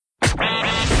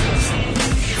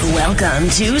Welcome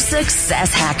to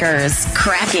Success Hackers,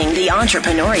 Cracking the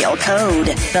Entrepreneurial Code,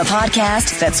 the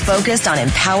podcast that's focused on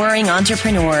empowering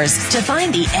entrepreneurs to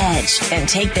find the edge and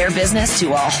take their business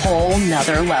to a whole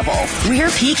nother level. We're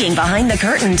peeking behind the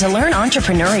curtain to learn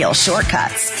entrepreneurial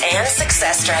shortcuts and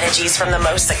success strategies from the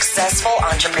most successful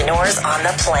entrepreneurs on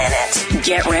the planet.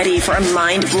 Get ready for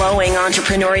mind-blowing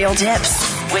entrepreneurial tips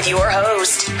with your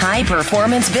host,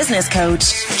 high-performance business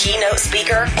coach, keynote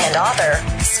speaker, and author,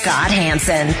 Scott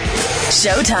Hanson.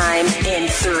 Showtime in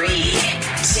 3, 2,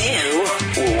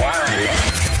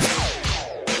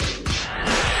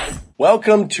 1.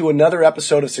 Welcome to another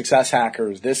episode of Success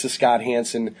Hackers. This is Scott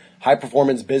Hanson,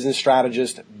 high-performance business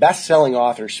strategist, best-selling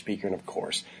author, speaker, and of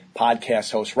course,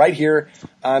 podcast host right here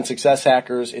on Success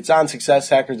Hackers. It's on Success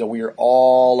Hackers that we are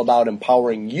all about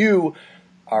empowering you,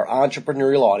 our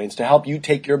entrepreneurial audience, to help you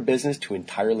take your business to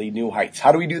entirely new heights.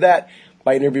 How do we do that?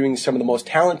 By interviewing some of the most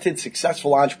talented,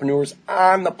 successful entrepreneurs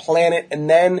on the planet and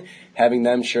then having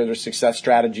them share their success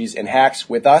strategies and hacks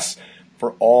with us.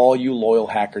 For all you loyal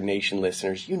Hacker Nation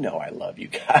listeners, you know I love you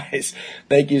guys.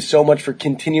 Thank you so much for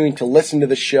continuing to listen to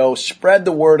the show. Spread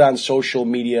the word on social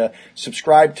media.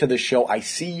 Subscribe to the show. I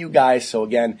see you guys. So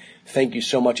again, thank you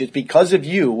so much. It's because of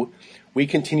you we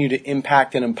continue to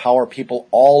impact and empower people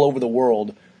all over the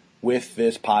world with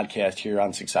this podcast here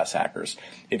on Success Hackers.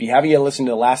 If you haven't yet listened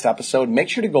to the last episode, make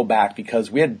sure to go back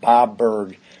because we had Bob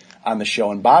Berg on the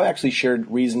show, and Bob actually shared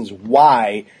reasons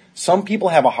why some people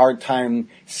have a hard time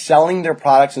selling their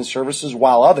products and services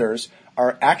while others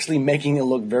are actually making it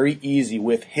look very easy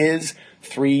with his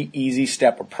 3 easy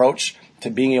step approach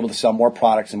to being able to sell more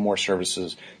products and more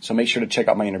services. So make sure to check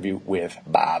out my interview with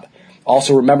Bob.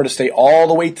 Also, remember to stay all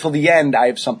the way till the end. I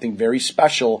have something very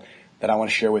special that I want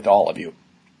to share with all of you.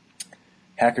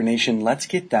 Hacker Nation, let's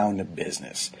get down to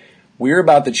business. We're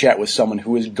about to chat with someone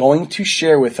who is going to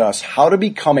share with us how to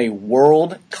become a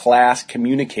world-class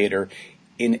communicator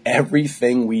in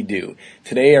everything we do.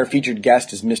 Today, our featured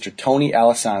guest is Mr. Tony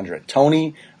Alessandra.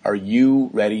 Tony, are you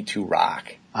ready to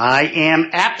rock? I am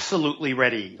absolutely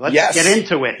ready. Let's get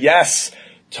into it. Yes.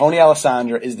 Tony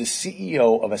Alessandra is the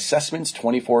CEO of Assessments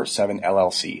 24/7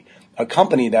 LLC, a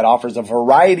company that offers a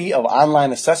variety of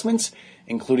online assessments,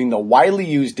 including the widely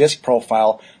used DISC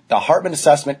profile, the Hartman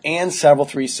assessment, and several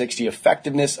 360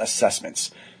 effectiveness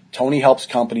assessments. Tony helps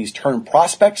companies turn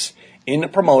prospects into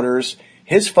promoters.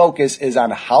 His focus is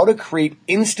on how to create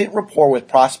instant rapport with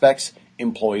prospects,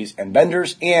 employees, and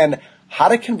vendors, and how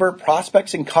to convert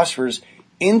prospects and customers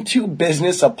into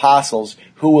business apostles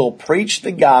who will preach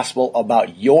the gospel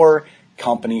about your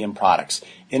company and products.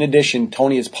 In addition,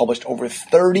 Tony has published over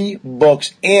 30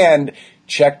 books and,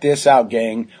 check this out,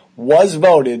 gang, was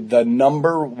voted the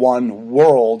 #1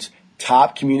 world's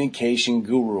top communication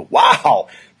guru. Wow!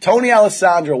 Tony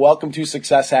Alessandra, welcome to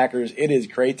Success Hackers. It is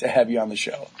great to have you on the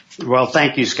show. Well,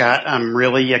 thank you, Scott. I'm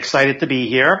really excited to be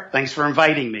here. Thanks for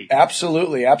inviting me.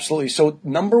 Absolutely, absolutely. So,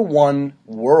 #1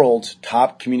 world's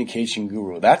top communication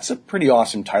guru. That's a pretty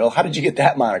awesome title. How did you get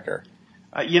that moniker?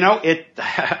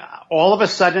 All of a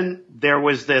sudden, there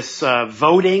was this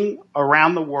voting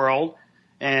around the world,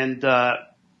 and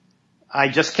I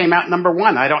just came out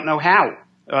 #1. I don't know how.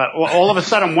 All of a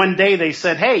sudden, one day they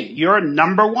said, hey, you're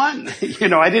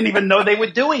 #1. I didn't even know they were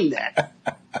doing that.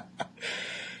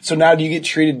 So now do you get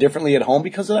treated differently at home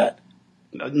because of that?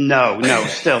 No,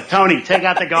 still. Tony, take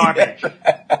out the garbage.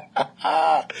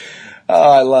 Oh,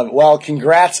 I love it. Well,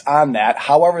 congrats on that.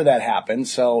 However that happened.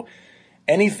 So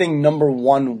anything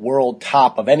 #1 world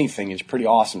top of anything is pretty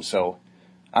awesome. So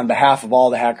on behalf of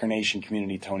all the Hacker Nation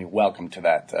community, Tony, welcome to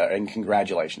that, and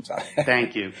congratulations on it.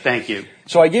 Thank you.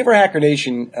 So I gave our Hacker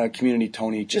Nation community,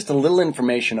 Tony, just a little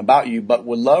information about you, but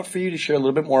would love for you to share a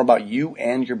little bit more about you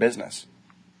and your business.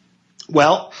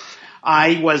 Well,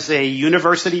 I was a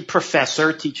university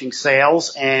professor teaching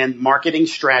sales and marketing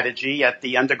strategy at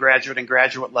the undergraduate and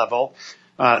graduate level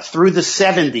through the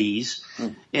 70s.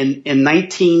 In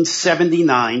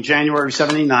 1979, January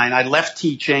 79, I left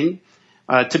teaching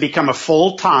to become a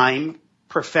full-time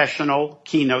professional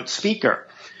keynote speaker.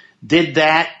 Did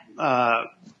that,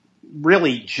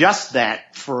 really just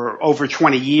that for over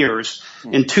 20 years.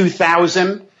 In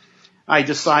 2000, I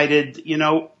decided,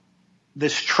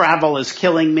 this travel is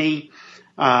killing me.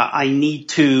 I need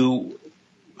to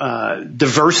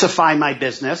diversify my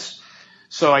business.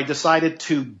 So I decided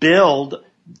to build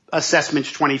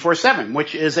Assessments 24/7,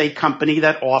 which is a company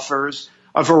that offers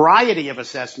a variety of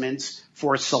assessments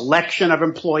for selection of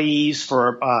employees,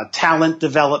 for talent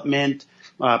development,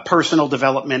 personal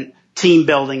development, team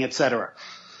building, etc.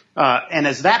 And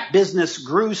as that business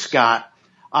grew, Scott,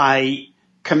 I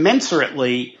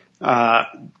commensurately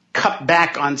cut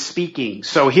back on speaking.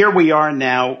 So here we are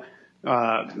now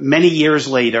many years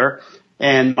later,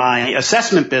 and my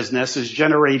assessment business is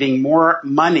generating more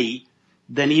money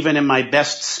than even in my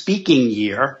best speaking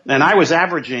year. And I was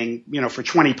averaging, for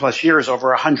 20 plus years, over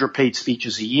 100 paid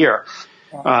speeches a year.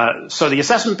 So the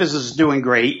assessment business is doing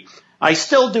great. I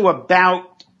still do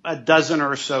about a dozen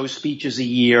or so speeches a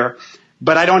year,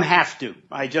 but I don't have to.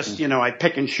 I just, I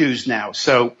pick and choose now.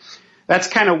 So that's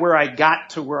kind of where I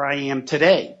got to where I am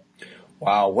today.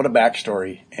 Wow, what a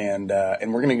backstory. And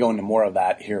we're going to go into more of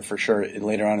that here for sure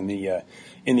later on in the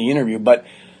interview. But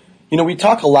we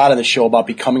talk a lot on the show about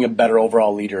becoming a better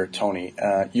overall leader, Tony.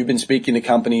 You've been speaking to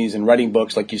companies and writing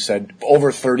books, like you said,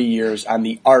 over 30 years on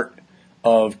the art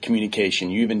of communication.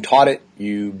 You even taught it.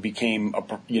 You became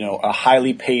a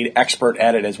highly paid expert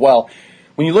at it as well.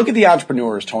 When you look at the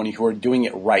entrepreneurs, Tony, who are doing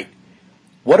it right,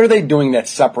 what are they doing that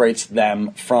separates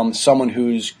them from someone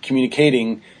who's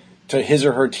communicating to his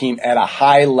or her team at a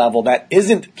high level that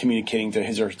isn't communicating to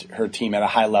his or her team at a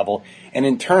high level, and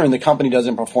in turn the company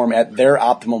doesn't perform at their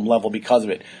optimum level because of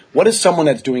it? What is someone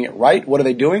that's doing it right? What are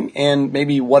they doing? And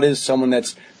maybe what is someone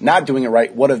that's not doing it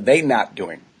right? What are they not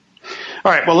doing?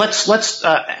 All right. Well, let's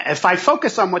if I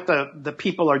focus on what the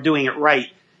people are doing it right,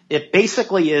 it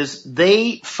basically is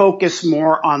they focus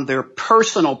more on their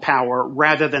personal power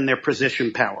rather than their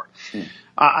position power.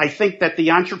 I think that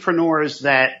the entrepreneurs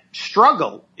that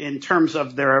struggle in terms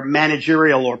of their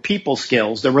managerial or people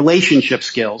skills, their relationship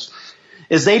skills,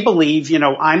 is they believe,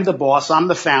 I'm the boss, I'm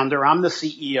the founder, I'm the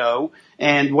CEO,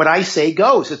 and what I say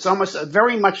goes. It's almost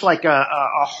very much like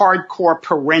a hardcore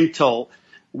parental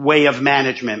way of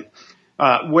management,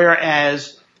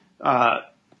 whereas a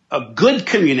good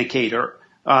communicator,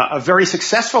 a very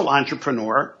successful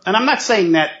entrepreneur, and I'm not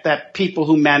saying that people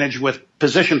who manage with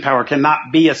position power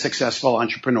cannot be a successful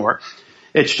entrepreneur.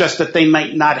 It's just that they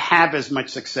might not have as much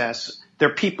success. Their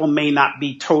people may not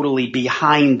be totally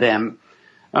behind them.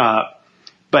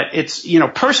 But it's,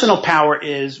 personal power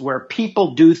is where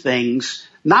people do things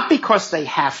not because they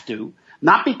have to,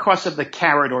 not because of the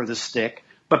carrot or the stick,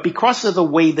 but because of the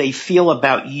way they feel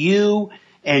about you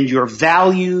and your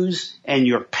values and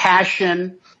your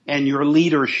passion and your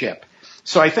leadership.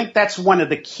 So I think that's one of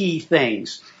the key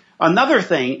things. Another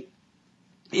thing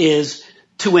is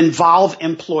to involve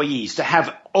employees, to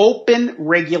have open,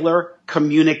 regular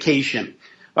communication.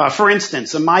 For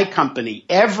instance, in my company,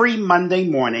 every Monday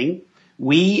morning,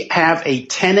 we have a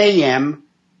 10 a.m.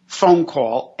 phone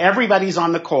call. Everybody's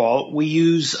on the call. We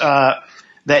use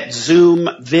that Zoom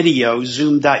video,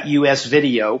 Zoom.us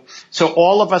video. So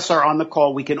all of us are on the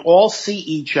call. We can all see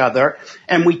each other,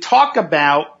 and we talk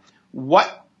about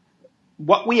what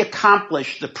we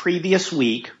accomplished the previous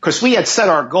week, because we had set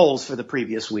our goals for the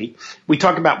previous week. We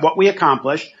talk about what we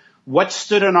accomplished, what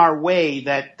stood in our way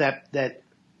that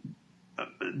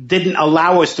didn't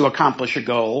allow us to accomplish a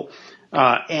goal,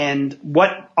 and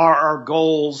what are our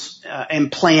goals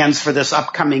and plans for this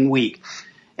upcoming week.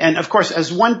 And of course,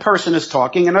 as one person is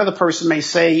talking, another person may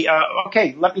say,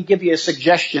 okay, let me give you a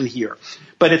suggestion here.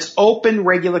 But it's open,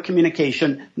 regular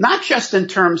communication, not just in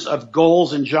terms of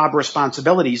goals and job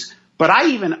responsibilities, but I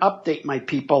even update my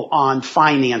people on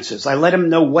finances. I let them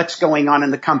know what's going on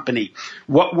in the company,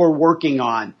 what we're working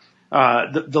on,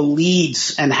 the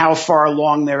leads and how far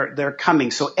along they're coming.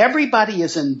 So everybody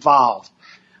is involved.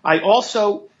 I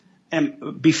also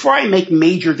before I make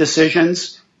major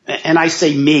decisions, and I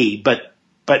say me, but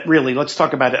really let's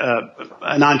talk about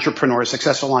an entrepreneur, a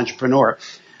successful entrepreneur.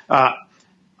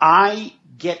 I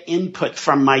get input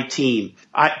from my team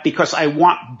because I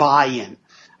want buy-in.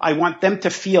 I want them to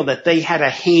feel that they had a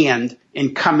hand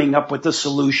in coming up with the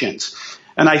solutions.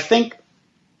 And I think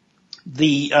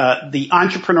the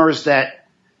entrepreneurs that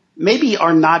maybe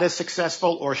are not as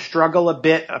successful or struggle a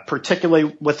bit,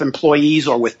 particularly with employees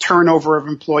or with turnover of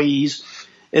employees,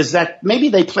 is that maybe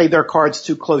they play their cards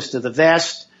too close to the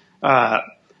vest.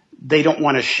 They don't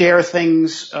want to share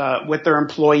things with their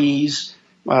employees,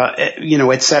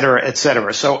 et cetera, et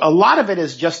cetera. So a lot of it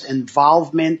is just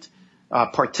involvement,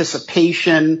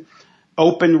 participation,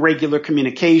 open, regular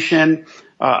communication,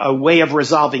 a way of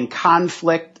resolving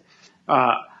conflict.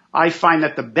 I find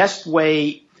that the best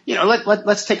way,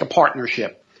 let's take a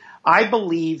partnership. I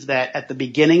believe that at the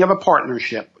beginning of a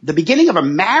partnership, the beginning of a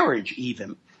marriage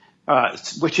even,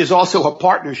 which is also a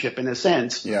partnership in a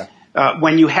sense,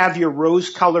 when you have your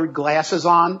rose-colored glasses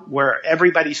on, where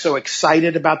everybody's so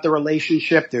excited about the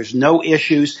relationship, there's no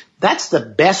issues, that's the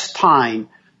best time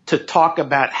to talk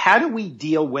about how do we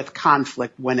deal with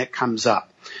conflict when it comes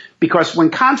up. Because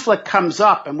when conflict comes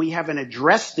up and we haven't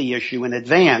addressed the issue in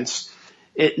advance,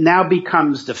 it now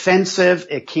becomes defensive.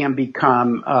 It can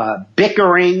become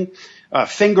bickering,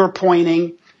 finger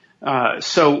pointing.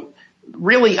 So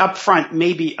really upfront,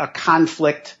 maybe a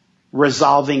conflict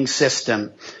resolving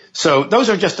system. So those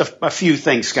are just a few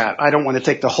things, Scott. I don't want to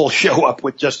take the whole show up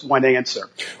with just one answer.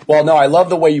 Well, no, I love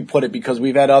the way you put it, because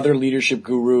we've had other leadership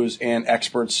gurus and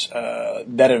experts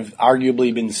that have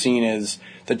arguably been seen as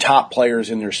the top players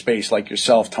in their space, like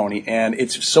yourself, Tony. And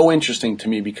it's so interesting to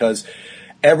me because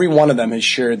every one of them has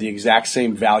shared the exact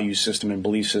same value system and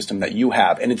belief system that you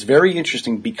have. And it's very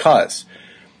interesting because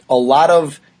a lot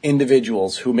of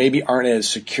individuals who maybe aren't as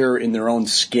secure in their own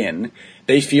skin,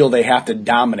 they feel they have to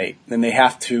dominate and they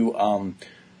have to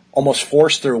almost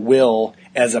force their will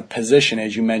as a position,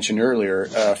 as you mentioned earlier,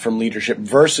 from leadership,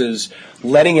 versus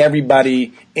letting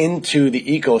everybody into the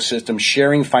ecosystem,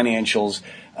 sharing financials,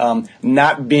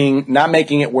 not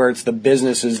making it where it's the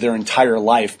business is their entire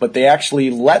life, but they actually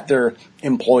let their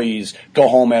employees go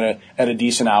home at a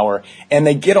decent hour, and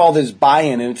they get all this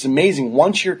buy-in. And it's amazing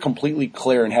once you're completely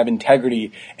clear and have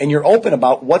integrity and you're open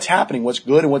about what's happening, what's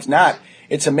good and what's not.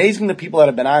 It's amazing the people that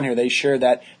have been on here, they share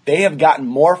that they have gotten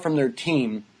more from their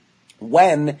team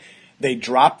when they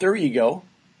dropped their ego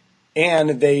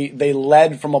and they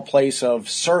led from a place of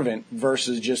servant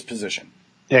versus just position.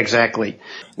 Exactly.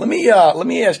 Let me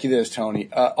ask you this, Tony.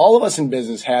 All of us in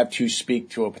business have to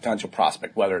speak to a potential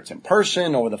prospect, whether it's in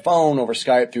person, over the phone, over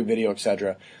Skype, through video,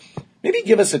 etc. Maybe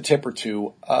give us a tip or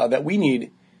two that we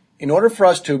need in order for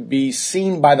us to be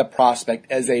seen by the prospect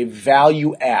as a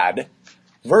value add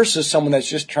versus someone that's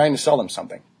just trying to sell them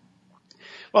something.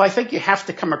 Well, I think you have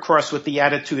to come across with the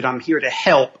attitude, I'm here to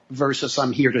help versus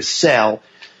I'm here to sell.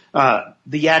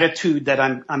 The attitude that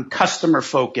I'm customer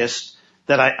focused,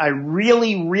 that I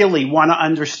really, really want to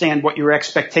understand what your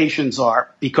expectations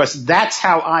are, because that's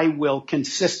how I will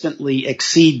consistently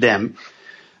exceed them.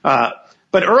 But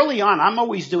early on, I'm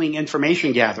always doing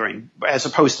information gathering as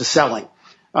opposed to selling.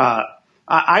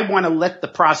 I want to let the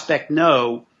prospect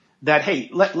know that, hey,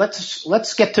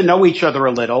 let's get to know each other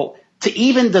a little to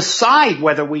even decide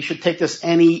whether we should take this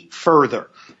any further.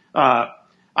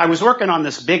 I was working on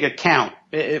this big account.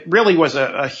 It really was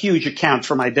a huge account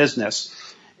for my business.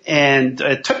 And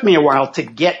it took me a while to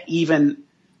get even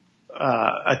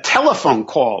a telephone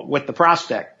call with the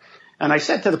prospect. And I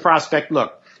said to the prospect,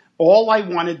 look, all I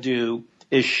want to do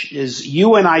is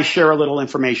you and I share a little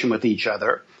information with each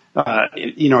other,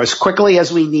 as quickly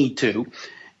as we need to.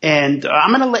 And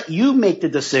I'm going to let you make the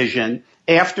decision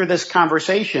after this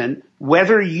conversation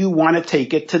whether you want to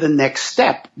take it to the next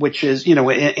step, which is,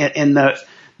 in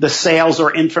the sales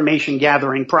or information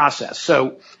gathering process.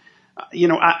 So,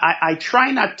 I try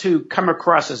not to come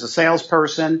across as a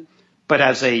salesperson, but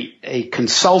as a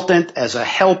consultant, as a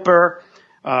helper,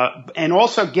 and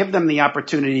also give them the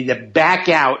opportunity to back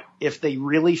out if they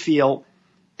really feel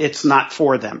it's not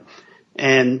for them.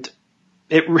 And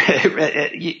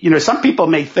some people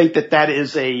may think that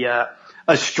is a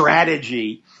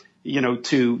strategy,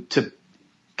 to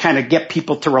kind of get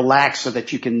people to relax so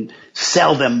that you can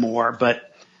sell them more.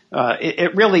 But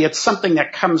it's something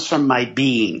that comes from my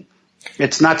being.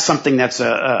 It's not something that's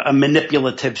a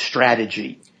manipulative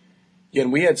strategy. Yeah,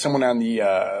 and we had someone on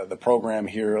the program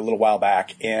here a little while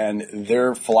back, and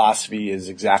their philosophy is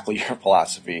exactly your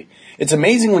philosophy. It's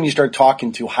amazing when you start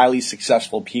talking to highly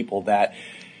successful people that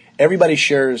everybody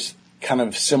shares kind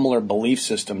of similar belief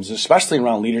systems, especially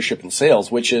around leadership and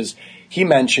sales, which is, he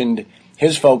mentioned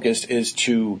his focus is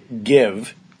to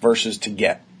give versus to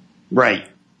get. Right.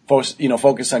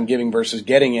 Focus on giving versus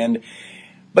getting.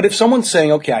 But if someone's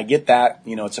saying, okay, I get that,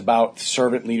 it's about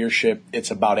servant leadership,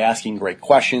 it's about asking great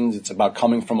questions, it's about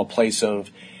coming from a place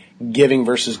of giving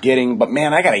versus getting, but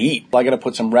man, I gotta eat. I gotta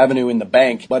put some revenue in the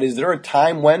bank. But is there a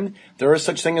time when there is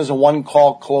such thing as a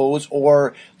one-call close,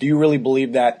 or do you really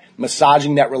believe that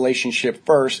massaging that relationship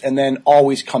first and then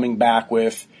always coming back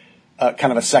with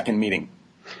kind of a second meeting?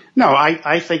 No,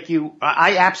 I think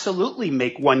I absolutely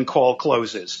make one-call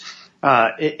closes.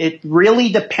 It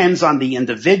really depends on the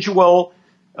individual.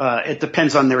 It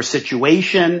depends on their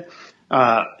situation.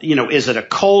 Is it a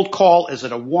cold call? Is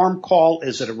it a warm call?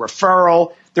 Is it a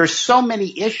referral? There's so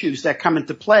many issues that come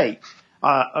into play.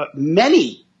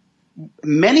 Many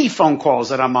phone calls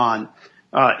that I'm on,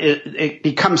 it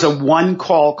becomes a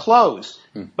one-call close.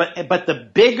 But the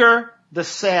bigger the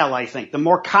sale, I think, the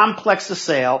more complex the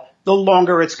sale, the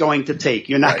longer it's going to take.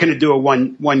 You're not going to do a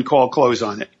one-call close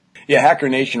on it. Yeah, Hacker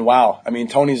Nation, wow. I mean,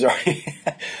 Tony's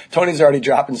already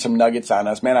dropping some nuggets on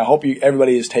us. Man, I hope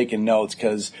everybody is taking notes,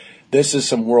 because this is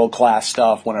some world-class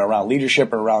stuff when around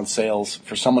leadership or around sales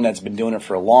for someone that's been doing it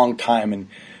for a long time and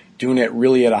doing it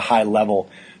really at a high level.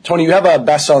 Tony, you have a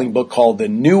best-selling book called The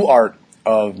New Art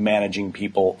of Managing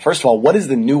People. First of all, what is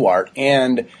the new art,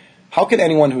 and how can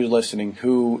anyone who's listening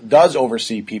who does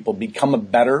oversee people become a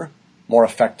better, more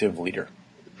effective leader?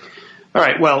 All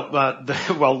right.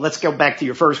 Well, let's go back to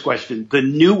your first question. The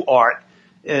new art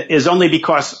is only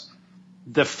because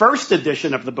the first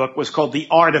edition of the book was called The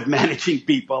Art of Managing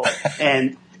People.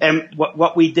 And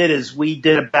what we did is we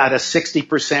did about a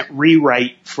 60%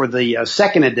 rewrite for the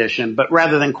second edition, but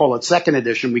rather than call it second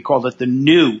edition, we called it The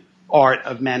New Art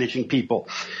of Managing People.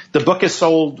 The book has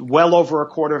sold well over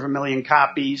 250,000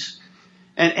 copies.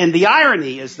 And the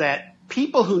irony is that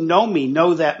people who know me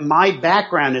know that my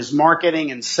background is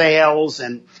marketing and sales,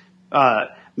 and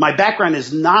my background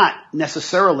is not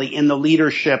necessarily in the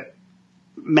leadership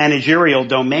managerial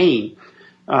domain.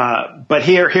 But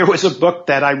here was a book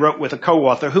that I wrote with a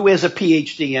co-author who is a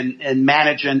PhD in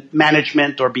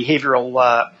management or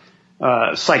behavioral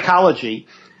psychology.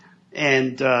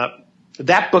 And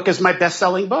that book is my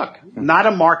best-selling book, not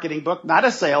a marketing book, not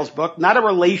a sales book, not a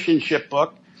relationship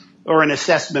book or an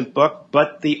assessment book,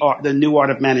 but the new art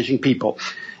of managing people.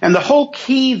 And the whole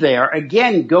key there,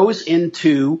 again, goes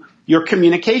into your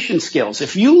communication skills.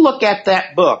 If you look at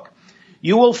that book,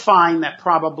 you will find that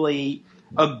probably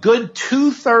a good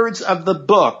 2/3 of the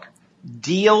book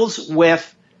deals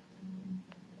with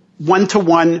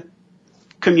one-to-one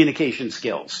communication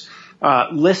skills,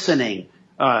 listening,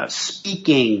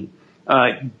 speaking,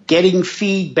 getting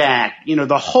feedback,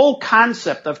 the whole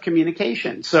concept of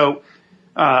communication. So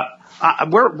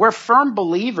we're firm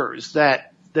believers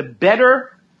that the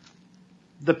better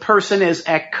the person is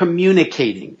at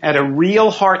communicating at a real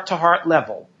heart-to-heart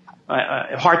level,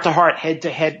 heart-to-heart,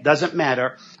 head-to-head, doesn't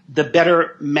matter, the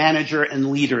better manager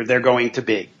and leader they're going to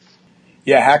be.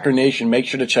 Yeah, Hacker Nation, make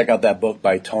sure to check out that book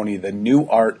by Tony, The New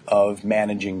Art of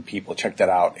Managing People. Check that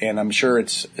out. And I'm sure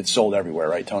it's sold everywhere,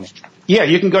 right, Tony? Yeah,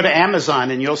 you can go to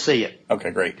Amazon and you'll see it. Okay,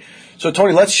 great. So,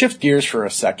 Tony, let's shift gears for a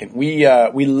second. We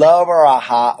love our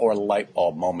aha or light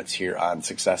bulb moments here on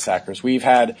Success Hackers. We've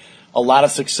had a lot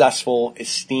of successful,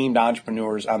 esteemed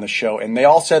entrepreneurs on the show, and they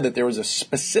all said that there was a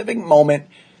specific moment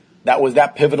that was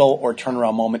that pivotal or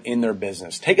turnaround moment in their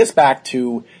business. Take us back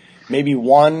to maybe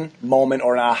one moment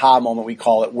or an aha moment, we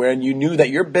call it, where you knew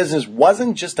that your business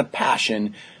wasn't just a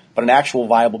passion, but an actual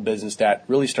viable business that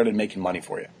really started making money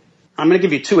for you. I'm going to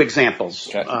give you two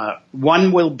examples. Okay.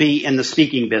 One will be in the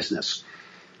speaking business.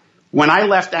 When I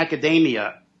left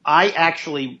academia, I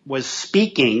actually was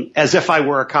speaking as if I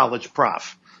were a college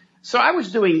prof. So I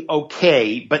was doing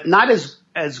okay, but not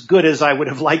as good as I would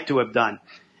have liked to have done.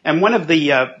 And one of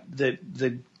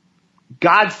the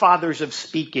godfathers of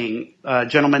speaking, a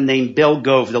gentleman named Bill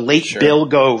Gove, the late Sure. Bill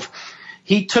Gove,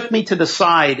 he took me to the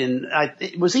side, and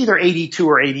it was either 82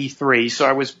 or 83, so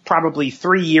I was probably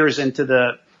 3 years into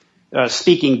the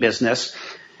speaking business,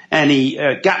 and he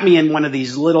got me in one of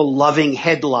these little loving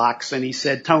headlocks, and he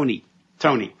said, Tony,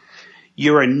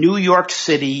 you're a New York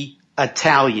City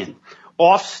Italian.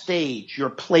 Off stage,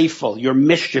 you're playful, you're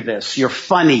mischievous, you're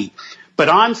funny, but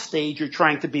on stage, you're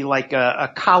trying to be like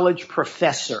a college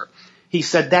professor. He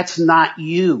said, that's not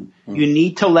you. You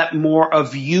need to let more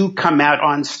of you come out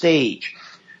on stage.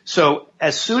 So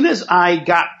as soon as I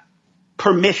got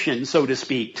permission, so to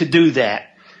speak, to do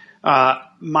that,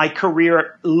 my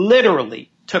career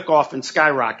literally took off and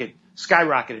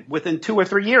skyrocketed. Within 2 or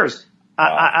 3 years,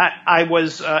 I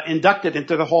was inducted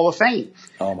into the Hall of Fame.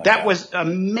 Oh that was a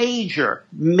major,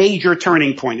 major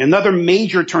turning point. Another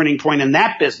major turning point in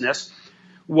that business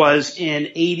was in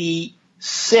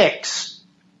 86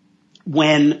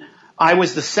 when I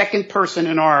was the second person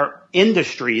in our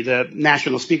industry, the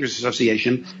National Speakers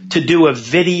Association, to do a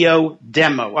video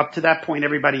demo. Up to that point,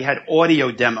 everybody had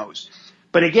audio demos.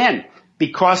 But again,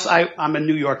 because I'm a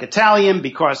New York Italian,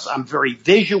 because I'm very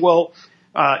visual,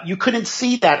 you couldn't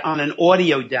see that on an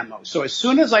audio demo. So as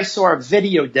soon as I saw a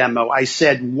video demo, I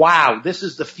said, wow, this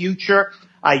is the future.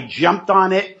 I jumped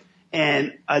on it,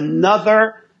 and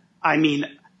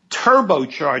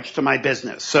turbocharged to my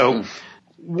business. So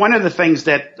one of the things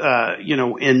that,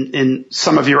 in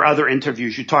some of your other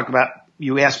interviews,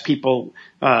 you ask people,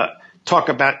 talk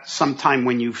about some time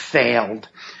when you failed.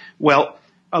 Well,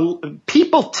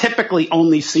 people typically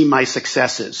only see my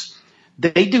successes.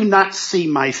 They do not see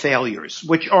my failures,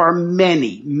 which are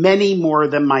many, many more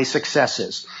than my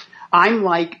successes. I'm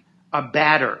like a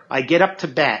batter. I get up to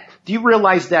bat. Do you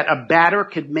realize that a batter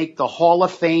could make the Hall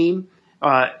of Fame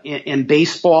in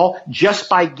baseball just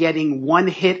by getting one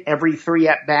hit every 3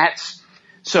 at-bats?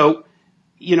 So,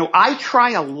 I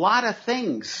try a lot of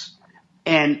things,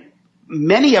 and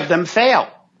many of them fail,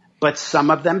 but some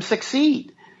of them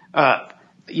succeed.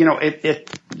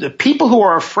 The people who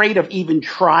are afraid of even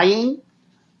trying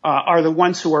are the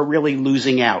ones who are really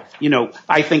losing out.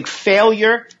 I think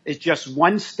failure is just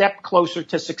one step closer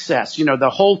to success.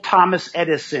 The whole Thomas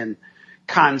Edison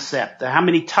concept, how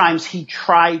many times he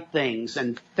tried things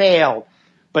and failed,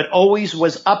 but always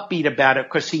was upbeat about it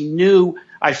because he knew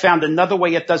I found another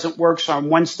way it doesn't work, so I'm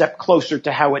one step closer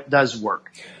to how it does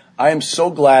work. I am so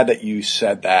glad that you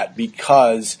said that,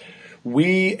 because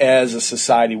we as a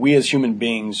society, we as human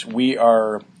beings, we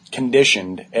are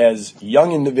conditioned as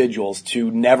young individuals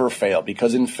to never fail,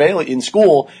 because in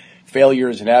school, failure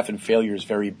is an F and failure is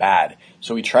very bad.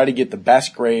 So we try to get the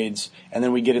best grades, and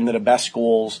then we get into the best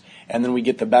schools, and then we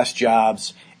get the best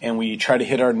jobs, and we try to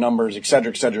hit our numbers, et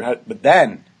cetera, et cetera. But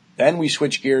then we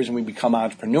switch gears and we become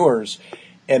entrepreneurs.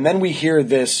 And then we hear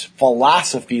this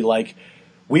philosophy like,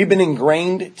 we've been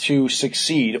ingrained to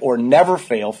succeed or never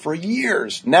fail for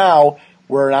years. Now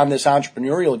we're on this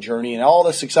entrepreneurial journey, and all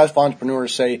the successful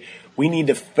entrepreneurs say we need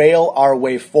to fail our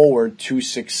way forward to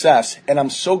success. And I'm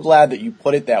so glad that you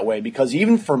put it that way, because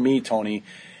even for me, Tony,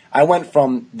 I went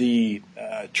from the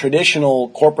traditional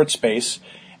corporate space,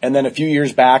 and then a few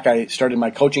years back, I started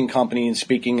my coaching company and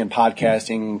speaking and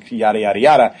podcasting, yada, yada,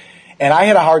 yada. And I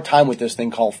had a hard time with this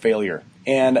thing called failure.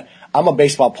 And I'm a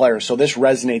baseball player, so this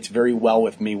resonates very well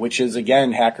with me, which is,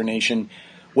 again, Hacker Nation,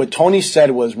 what Tony said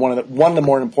was one of the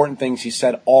more important things he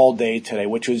said all day today,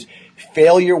 which was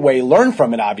fail your way, learn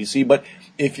from it, obviously. But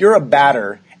if you're a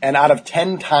batter and out of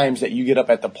 10 times that you get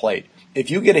up at the plate, if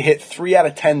you get a hit 3 out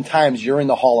of 10 times, you're in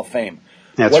the Hall of Fame.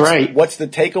 That's right. What's the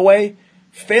takeaway?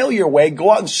 Fail your way, go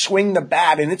out and swing the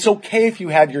bat. And it's okay if you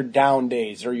have your down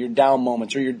days or your down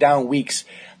moments or your down weeks.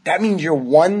 That means you're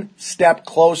one step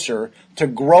closer to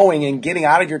growing and getting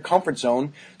out of your comfort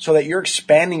zone so that you're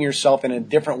expanding yourself in a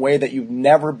different way that you've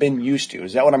never been used to.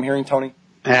 Is that what I'm hearing, Tony?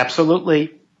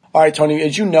 Absolutely. All right, Tony,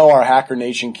 as you know, our Hacker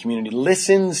Nation community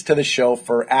listens to the show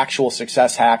for actual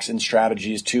success hacks and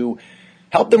strategies to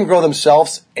help them grow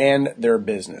themselves and their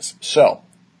business. So,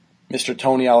 Mr.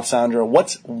 Tony Alessandro,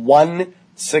 what's one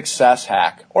success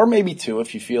hack, or maybe two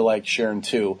if you feel like sharing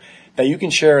two, that you can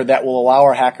share that will allow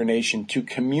our Hacker Nation to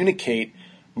communicate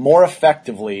more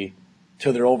effectively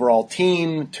to their overall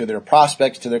team, to their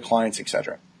prospects, to their clients,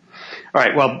 etc.? All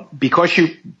right. Well, because you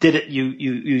did it,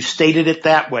 you stated it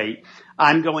that way,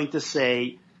 I'm going to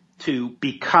say to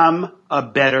become a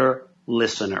better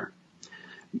listener.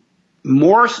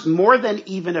 More than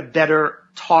even a better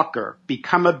talker,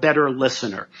 become a better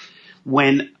listener.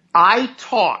 When I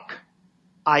talk,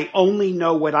 I only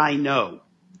know what I know.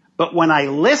 But when I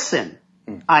listen,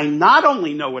 I not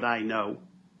only know what I know,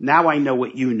 now I know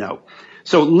what you know.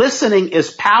 So listening is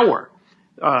power.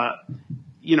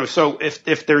 So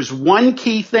if there's one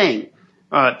key thing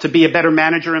to be a better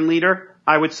manager and leader,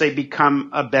 I would say become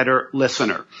a better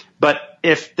listener. But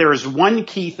if there's one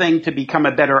key thing to become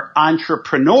a better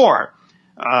entrepreneur,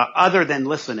 other than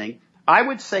listening, I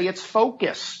would say it's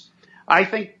focus. I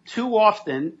think too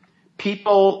often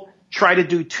people try to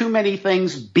do too many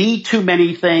things, be too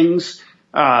many things,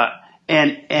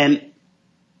 and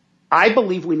I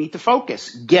believe we need to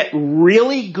focus. Get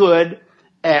really good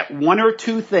at one or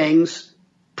two things,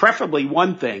 preferably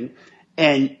one thing,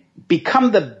 and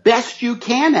become the best you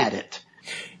can at it.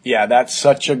 Yeah, that's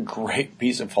such a great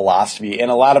piece of philosophy. And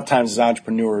a lot of times as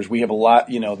entrepreneurs, we have a lot,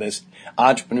 this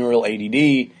entrepreneurial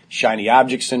ADD, shiny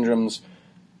object syndromes,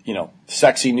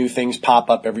 sexy new things pop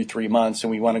up every 3 months,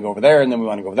 and we want to go over there, and then we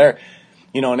want to go over there.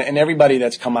 And everybody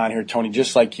that's come on here, Tony,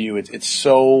 just like you, it's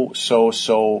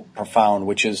so profound,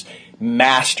 which is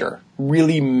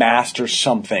really master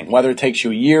something. Whether it takes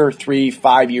you a year, 3,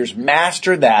 5 years,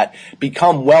 master that,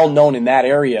 become well known in that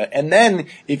area. And then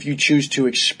if you choose to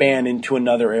expand into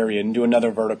another area, into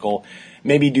another vertical,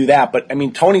 maybe do that. But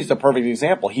Tony's the perfect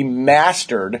example. He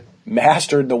mastered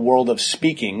the world of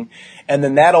speaking, and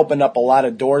then that opened up a lot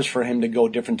of doors for him to go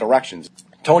different directions.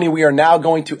 Tony, we are now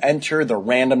going to enter the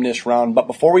randomness round, but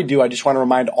before we do, I just want to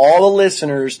remind all the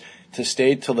listeners to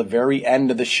stay till the very end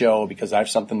of the show, because I have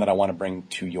something that I want to bring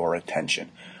to your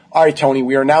attention. All right, Tony,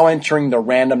 we are now entering the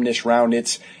randomness round.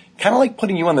 It's kind of like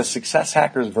putting you on the Success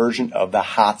Hackers version of the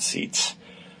hot seats.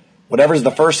 Whatever's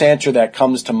the first answer that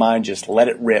comes to mind, just let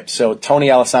it rip. So, Tony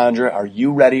Alessandro, are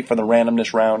you ready for the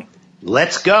randomness round?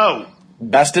 Let's go.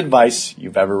 Best advice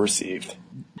you've ever received?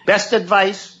 Best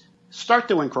advice, start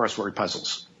doing crossword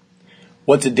puzzles.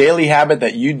 What's a daily habit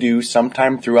that you do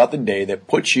sometime throughout the day that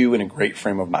puts you in a great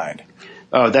frame of mind?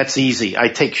 Oh, that's easy. I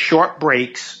take short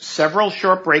breaks, several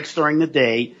short breaks during the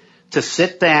day to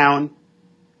sit down,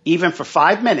 even for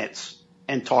 5 minutes,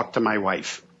 and talk to my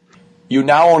wife. You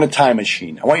now own a time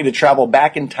machine. I want you to travel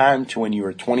back in time to when you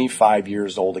were 25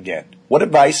 years old again. What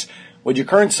advice would your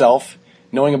current self,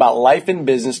 knowing about life and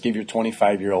business, give your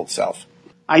 25-year-old self?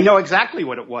 I know exactly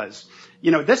what it was.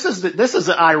 This is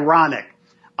ironic.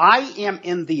 I am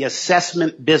in the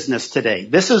assessment business today.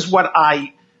 This is what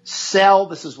I sell.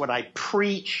 This is what I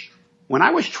preach. When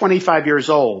I was 25 years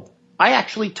old, I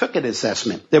actually took an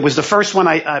assessment. It was the first one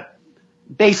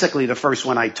basically the first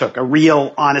one I took, a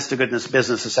real honest-to-goodness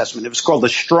business assessment. It was called the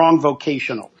Strong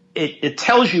Vocational. It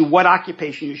tells you what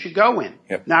occupation you should go in.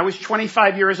 Yep. Now, I was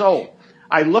 25 years old.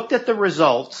 I looked at the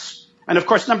results, and of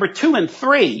course, number 2 and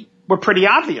 3 were pretty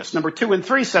obvious. Number 2 and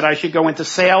 3 said I should go into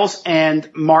sales and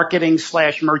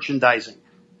marketing/merchandising.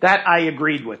 That I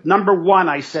agreed with. Number 1,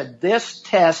 I said this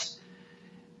test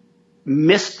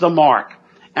missed the mark,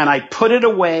 and I put it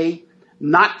away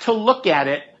not to look at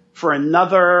it for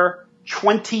another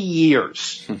 20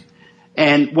 years.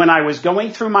 And when I was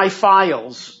going through my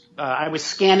files, I was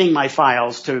scanning my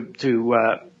files to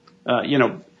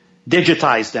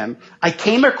digitize them. I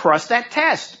came across that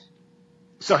test.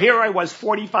 So here I was,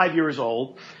 45 years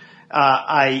old.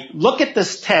 I look at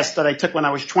this test that I took when I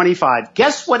was 25.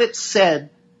 Guess what it said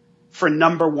for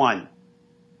number 1?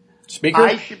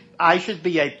 Speaker? I should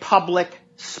be a public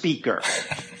speaker.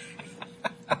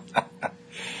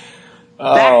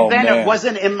 Back then, it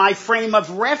wasn't in my frame of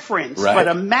reference, right. But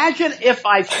imagine if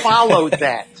I followed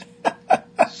that.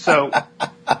 So,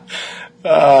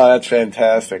 that's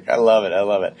fantastic. I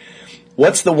love it.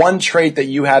 What's the one trait that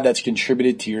you have that's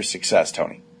contributed to your success,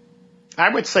 Tony? I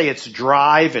would say it's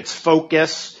drive, it's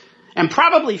focus, and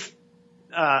probably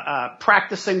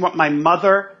practicing what my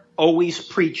mother always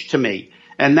preached to me.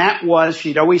 And that was,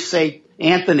 she'd always say,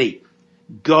 Anthony,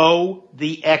 go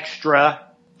the extra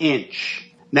inch.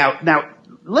 Now,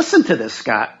 listen to this,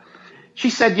 Scott. She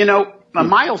said, a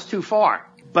mile's too far,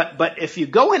 but if you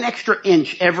go an extra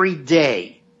inch every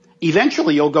day,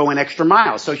 eventually you'll go an extra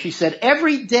mile. So she said,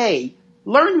 every day,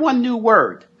 learn one new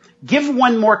word, give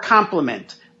one more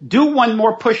compliment, do one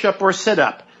more push-up or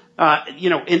sit-up.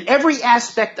 In every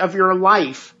aspect of your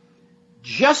life,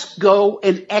 just go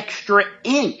an extra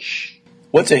inch.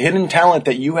 What's a hidden talent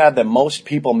that you have that most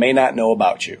people may not know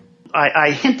about you?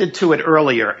 I hinted to it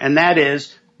earlier, and that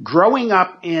is growing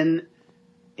up in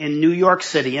New York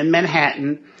City, in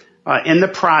Manhattan, in the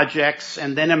projects,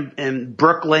 and then in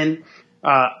Brooklyn,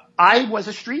 I was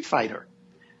a street fighter.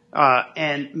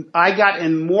 And I got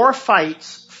in more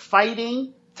fights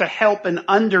fighting to help an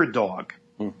underdog,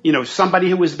 somebody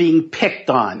who was being picked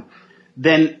on,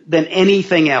 than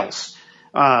anything else.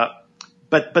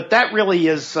 But that really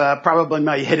is probably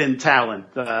my hidden talent.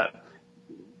 A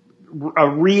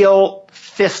real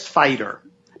fist fighter.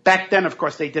 Back then, of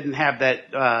course, they didn't have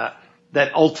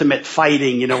that ultimate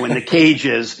fighting, in the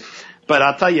cages. But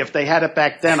I'll tell you, if they had it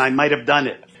back then, I might have done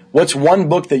it. What's one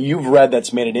book that you've read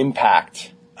that's made an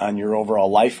impact on your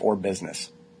overall life or business?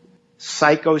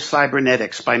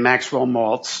 Psycho-Cybernetics by Maxwell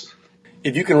Maltz.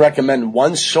 If you can recommend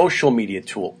one social media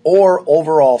tool or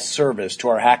overall service to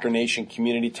our Hacker Nation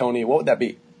community, Tony, what would that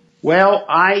be? Well,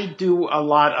 I do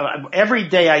every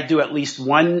day I do at least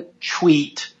one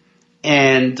tweet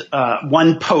and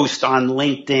one post on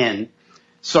LinkedIn.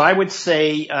 So I would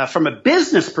say from a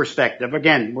business perspective,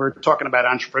 again, we're talking about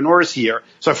entrepreneurs here.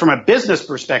 So from a business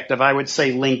perspective, I would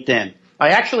say LinkedIn. I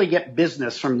actually get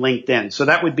business from LinkedIn. So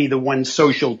that would be the one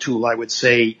social tool I would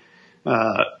say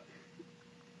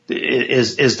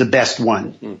is the best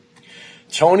one.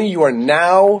 Tony, you are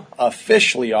now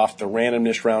officially off the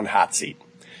randomness round hot seat.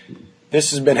 This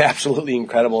has been absolutely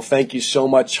incredible. Thank you so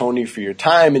much, Tony, for your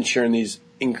time and sharing these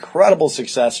incredible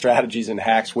success strategies and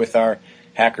hacks with our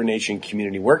Hacker Nation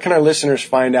community. Where can our listeners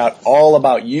find out all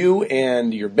about you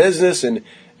and your business and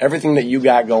everything that you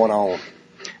got going on?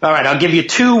 All right, I'll give you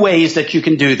 2 ways that you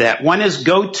can do that. One is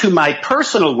go to my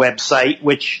personal website,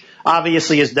 which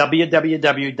obviously is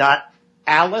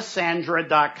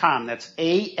www.alessandra.com. That's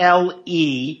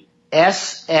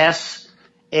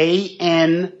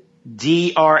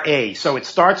ALESSANDRA. So it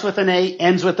starts with an A,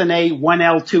 ends with an A, 1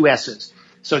 L, 2 S's.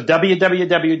 So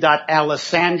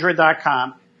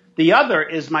www.alessandra.com. The other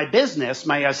is my business,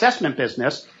 my assessment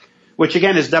business, which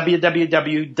again is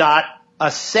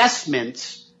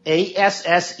www.assessments,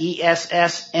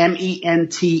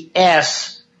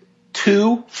 ASSESSMENTS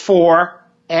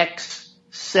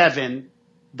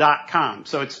 24x7.com.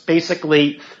 So it's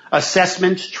basically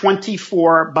assessments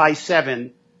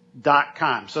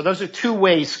 24x7.com. So those are 2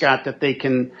 ways, Scott, that they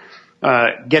can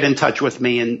get in touch with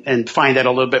me and find out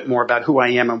a little bit more about who I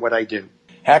am and what I do.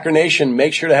 Hacker Nation,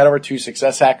 make sure to head over to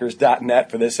successhackers.net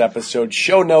for this episode's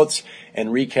show notes and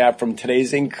recap from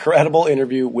today's incredible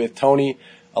interview with Tony,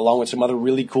 along with some other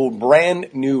really cool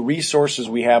brand new resources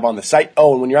we have on the site.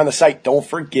 Oh, and when you're on the site, don't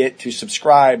forget to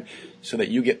subscribe so that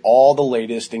you get all the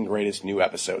latest and greatest new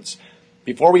episodes.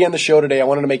 Before we end the show today, I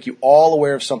wanted to make you all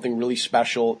aware of something really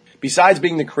special. Besides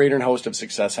being the creator and host of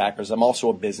Success Hackers, I'm also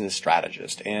a business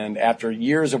strategist. And after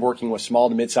years of working with small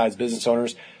to mid-sized business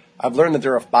owners, I've learned that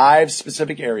there are 5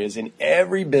 specific areas in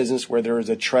every business where there is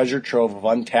a treasure trove of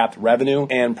untapped revenue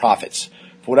and profits.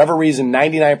 For whatever reason,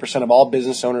 99% of all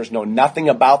business owners know nothing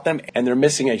about them, and they're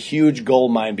missing a huge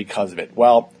gold mine because of it.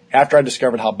 Well, after I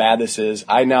discovered how bad this is,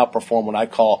 I now perform what I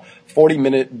call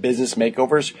 40-minute business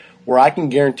makeovers, where I can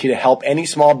guarantee to help any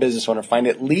small business owner find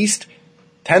at least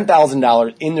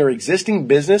 $10,000 in their existing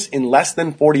business in less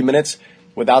than 40 minutes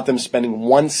without them spending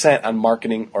 1 cent on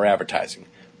marketing or advertising.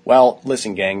 Well,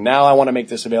 listen, gang, now I want to make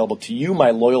this available to you,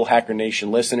 my loyal Hacker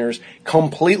Nation listeners,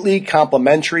 completely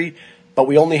complimentary, but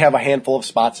we only have a handful of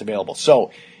spots available.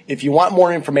 So if you want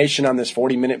more information on this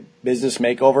 40-minute business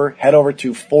makeover, head over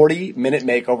to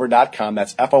 40minutemakeover.com.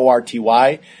 That's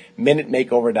FORTY,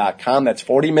 minutemakeover.com. That's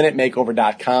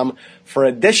 40minutemakeover.com for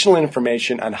additional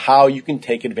information on how you can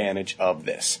take advantage of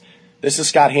this. This is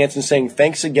Scott Hanson saying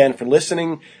thanks again for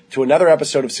listening to another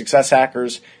episode of Success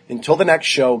Hackers. Until the next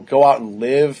show, go out and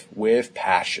live with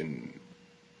passion.